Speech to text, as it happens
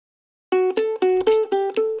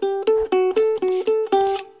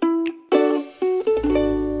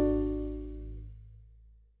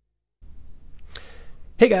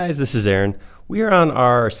Hey guys, this is Aaron. We are on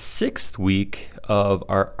our 6th week of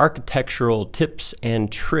our architectural tips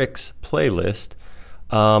and tricks playlist.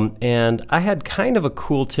 And I had kind of a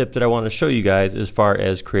cool tip that I want to show you guys as far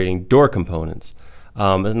as creating door components.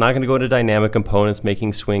 I'm not going to go into dynamic components,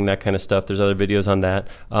 making swing, that kind of stuff. There's other videos on that.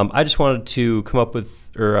 I just wanted to come up with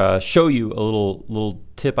or show you a little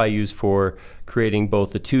tip I use for creating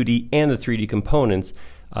both the 2D and the 3D components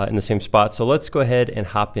in the same spot. So let's go ahead and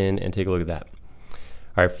hop in and take a look at that.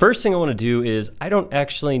 All right, first thing I want to do is I don't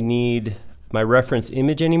actually need my reference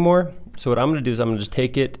image anymore. So what I'm going to do is I'm going to just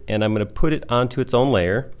take it and I'm going to put it onto its own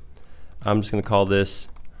layer. I'm just going to call this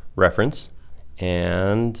reference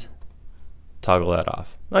and toggle that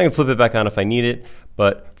off. I can flip it back on if I need it,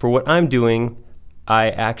 but for what I'm doing, I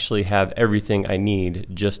actually have everything I need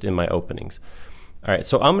just in my openings. All right,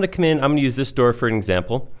 so I'm going to come in, I'm going to use this door for an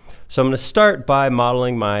example. So I'm going to start by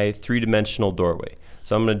modeling my three-dimensional doorway.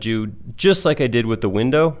 So I'm going to do just like I did with the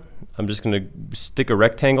window. I'm just going to stick a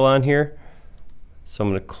rectangle on here. So I'm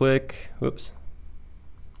going to click, whoops,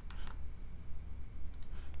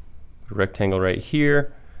 rectangle right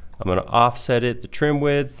here. I'm going to offset it, the trim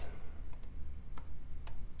width.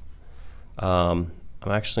 I'm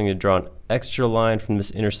actually going to draw an extra line from this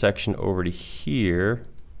intersection over to here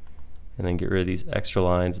and then get rid of these extra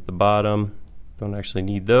lines at the bottom. Don't actually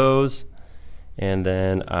need those. And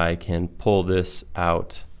then I can pull this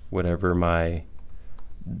out, whatever my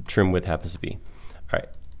trim width happens to be. All right,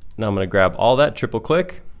 now I'm going to grab all that, triple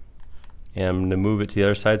click, and I'm going to move it to the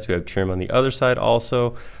other side so we have trim on the other side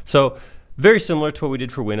also. So very similar to what we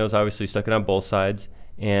did for windows, obviously stuck it on both sides.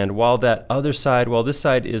 And while that other side, while this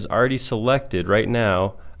side is already selected right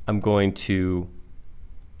now, I'm going to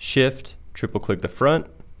shift, triple click the front,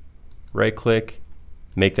 right click,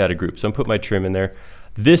 make that a group. So I'm putting my trim in there.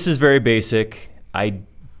 This is very basic. I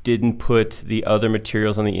didn't put the other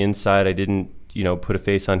materials on the inside. I didn't, put a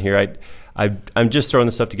face on here. I'm just throwing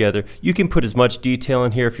this stuff together. You can put as much detail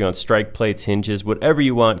in here if you want strike plates, hinges, whatever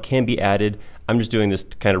you want can be added. I'm just doing this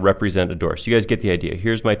to kind of represent a door. So you guys get the idea.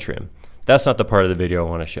 Here's my trim. That's not the part of the video I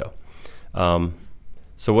want to show.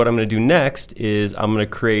 So what I'm going to do next is I'm going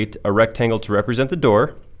to create a rectangle to represent the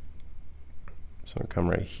door. So I'm going to come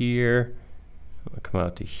right here. I'm going to come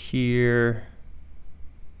out to here.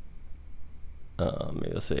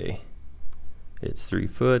 Maybe I'll say it's 3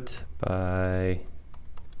 foot by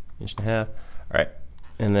 1.5 inches. All right,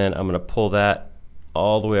 and then I'm going to pull that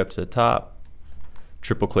all the way up to the top,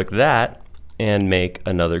 triple click that, and make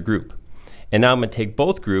another group. And now I'm going to take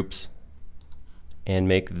both groups and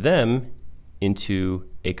make them into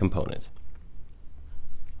a component.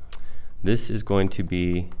 This is going to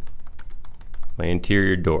be my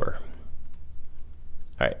interior door.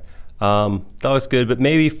 All right. That looks good, but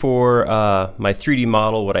maybe for my 3D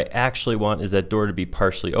model, what I actually want is that door to be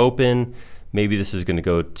partially open. Maybe this is going to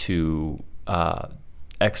go to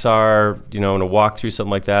XR, in a walkthrough, something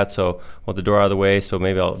like that. So I want the door out of the way, so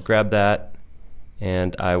maybe I'll grab that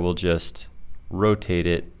and I will just rotate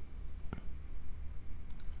it.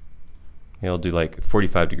 Maybe I'll do like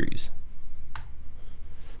 45 degrees.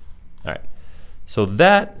 All right, so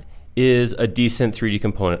that is a decent 3D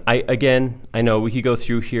component. I know we could go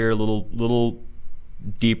through here a little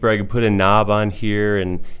deeper. I could put a knob on here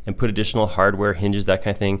and put additional hardware, hinges, that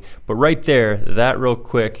kind of thing. But right there, that real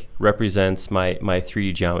quick represents my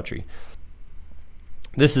 3D geometry.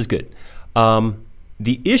 This is good.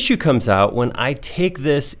 The issue comes out when I take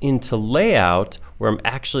this into layout, where I'm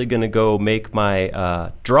actually going to go make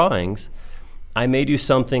my drawings. I may do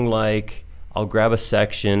something like I'll grab a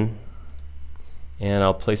section and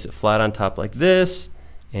I'll place it flat on top like this,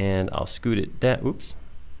 and I'll scoot it down. Oops.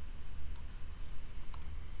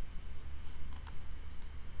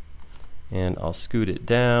 And I'll scoot it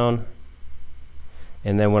down.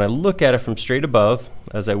 And then when I look at it from straight above,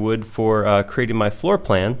 as I would for creating my floor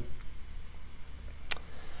plan,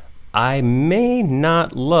 I may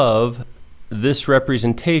not love this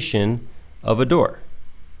representation of a door.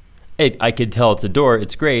 I could tell it's a door,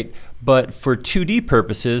 it's great, but for 2D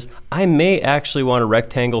purposes, I may actually want a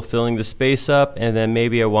rectangle filling the space up, and then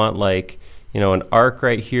maybe I want like, an arc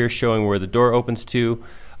right here showing where the door opens to.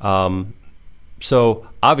 So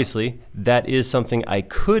obviously that is something I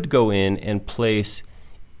could go in and place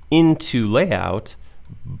into layout,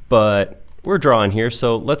 but we're drawing here,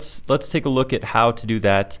 so let's take a look at how to do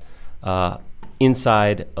that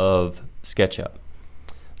inside of SketchUp.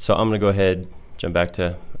 So I'm going to go ahead, jump back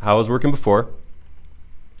to how I was working before,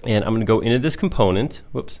 and I'm going to go into this component.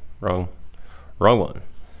 Whoops, wrong one. I'm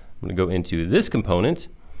going to go into this component,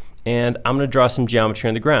 and I'm going to draw some geometry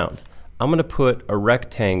on the ground. I'm going to put a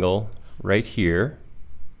rectangle right here,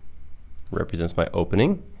 represents my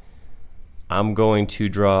opening. I'm going to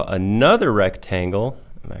draw another rectangle.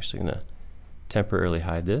 I'm actually going to temporarily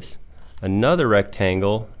hide this. Another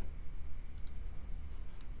rectangle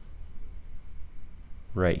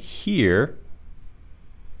right here.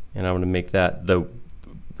 And I'm going to make that the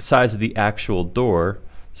size of the actual door.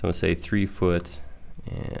 So I'm going to say 3 foot,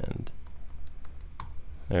 and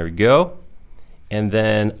there we go. And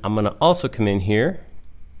then I'm going to also come in here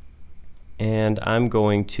and I'm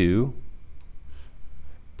going to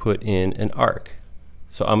put in an arc.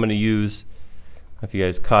 So I'm going to use, if you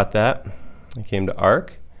guys caught that, I came to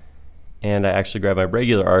arc and I actually grabbed my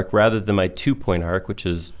regular arc rather than my 2-point arc, which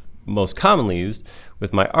is most commonly used.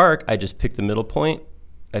 With my arc, I just pick the middle point,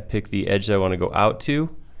 I pick the edge that I want to go out to,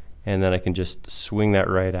 and then I can just swing that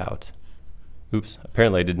right out. Oops,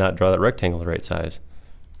 apparently I did not draw that rectangle the right size.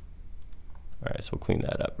 All right, so we'll clean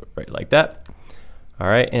that up right like that. All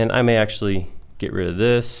right, and I may actually get rid of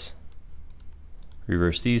this,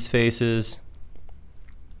 reverse these faces,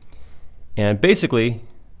 and basically,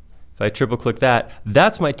 if I triple click that,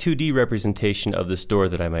 that's my 2D representation of this door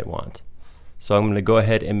that I might want. So I'm going to go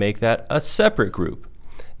ahead and make that a separate group.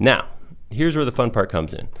 Now, here's where the fun part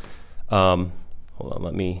comes in. Hold on,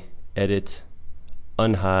 let me edit,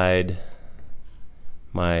 unhide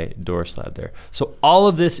my door slab there. So all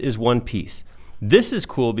of this is one piece. This is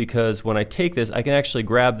cool because when I take this, I can actually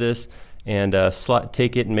grab this and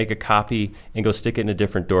take it and make a copy and go stick it in a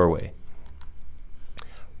different doorway.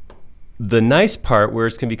 The nice part where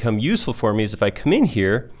it's going to become useful for me is if I come in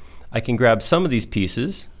here, I can grab some of these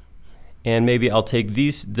pieces and maybe I'll take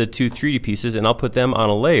these, the 2 3D pieces, and I'll put them on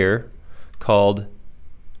a layer called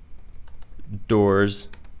Doors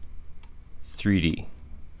 3D.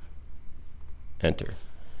 Enter.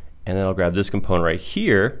 And then I'll grab this component right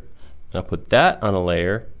here, and I'll put that on a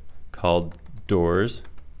layer called Doors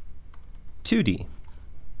 2D.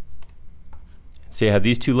 See, I have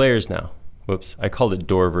these 2 layers now. Whoops, I called it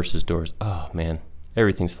door versus doors. Oh man,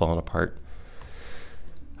 everything's falling apart.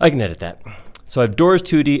 I can edit that. So I have Doors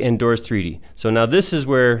 2D and Doors 3D. So now this is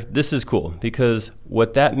where this is cool, because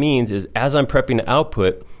what that means is as I'm prepping the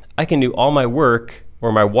output, I can do all my work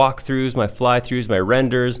or my walkthroughs, my fly-throughs, my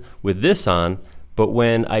renders with this on, but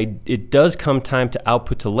when it does come time to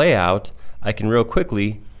output to layout, I can real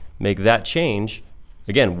quickly make that change.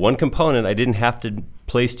 Again, one component, I didn't have to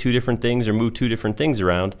place 2 different things or move 2 different things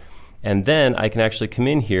around, and then I can actually come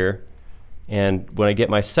in here, and when I get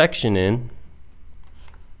my section in,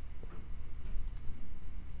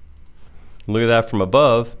 look at that from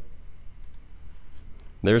above.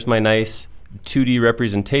 There's my nice 2D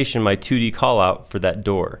representation, my 2D callout for that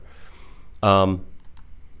door.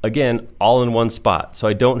 Again, all in one spot. So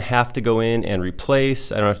I don't have to go in and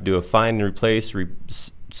replace. I don't have to do a find and replace,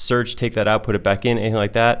 search, take that out, put it back in, anything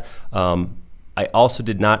like that. I also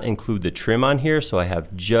did not include the trim on here, so I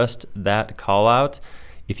have just that callout.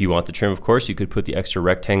 If you want the trim, of course, you could put the extra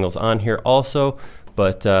rectangles on here also,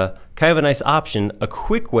 but kind of a nice option, a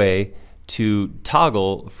quick way to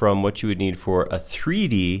toggle from what you would need for a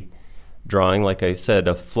 3D drawing, like I said,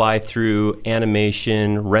 a fly-through,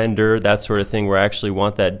 animation, render, that sort of thing where I actually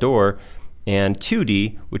want that door, and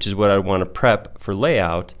 2D, which is what I want to prep for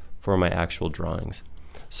layout for my actual drawings.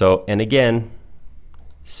 So, and again,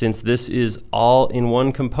 since this is all in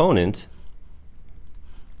one component,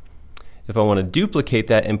 if I want to duplicate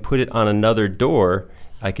that and put it on another door,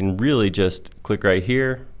 I can really just click right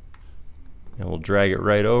here, and we'll drag it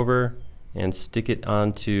right over and stick it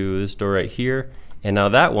onto this door right here. And now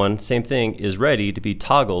that one, same thing, is ready to be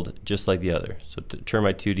toggled just like the other. So to turn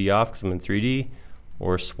my 2D off because I'm in 3D,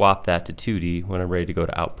 or swap that to 2D when I'm ready to go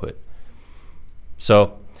to output.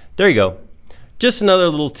 So there you go. Just another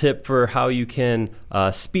little tip for how you can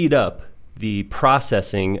speed up the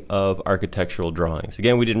processing of architectural drawings.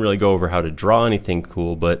 Again, we didn't really go over how to draw anything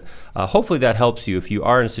cool, but hopefully that helps you if you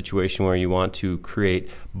are in a situation where you want to create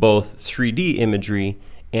both 3D imagery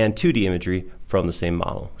and 2D imagery from the same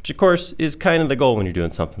model, which of course is kind of the goal when you're doing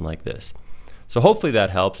something like this. So hopefully that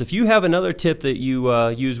helps. If you have another tip that you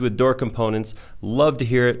use with door components, love to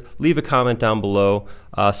hear it. Leave a comment down below.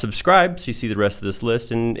 Subscribe so you see the rest of this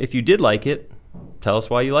list, and if you did like it, tell us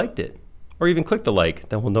why you liked it. Or even click the like,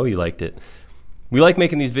 then we'll know you liked it. We like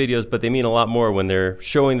making these videos, but they mean a lot more when they're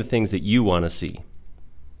showing the things that you want to see.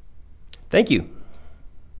 Thank you.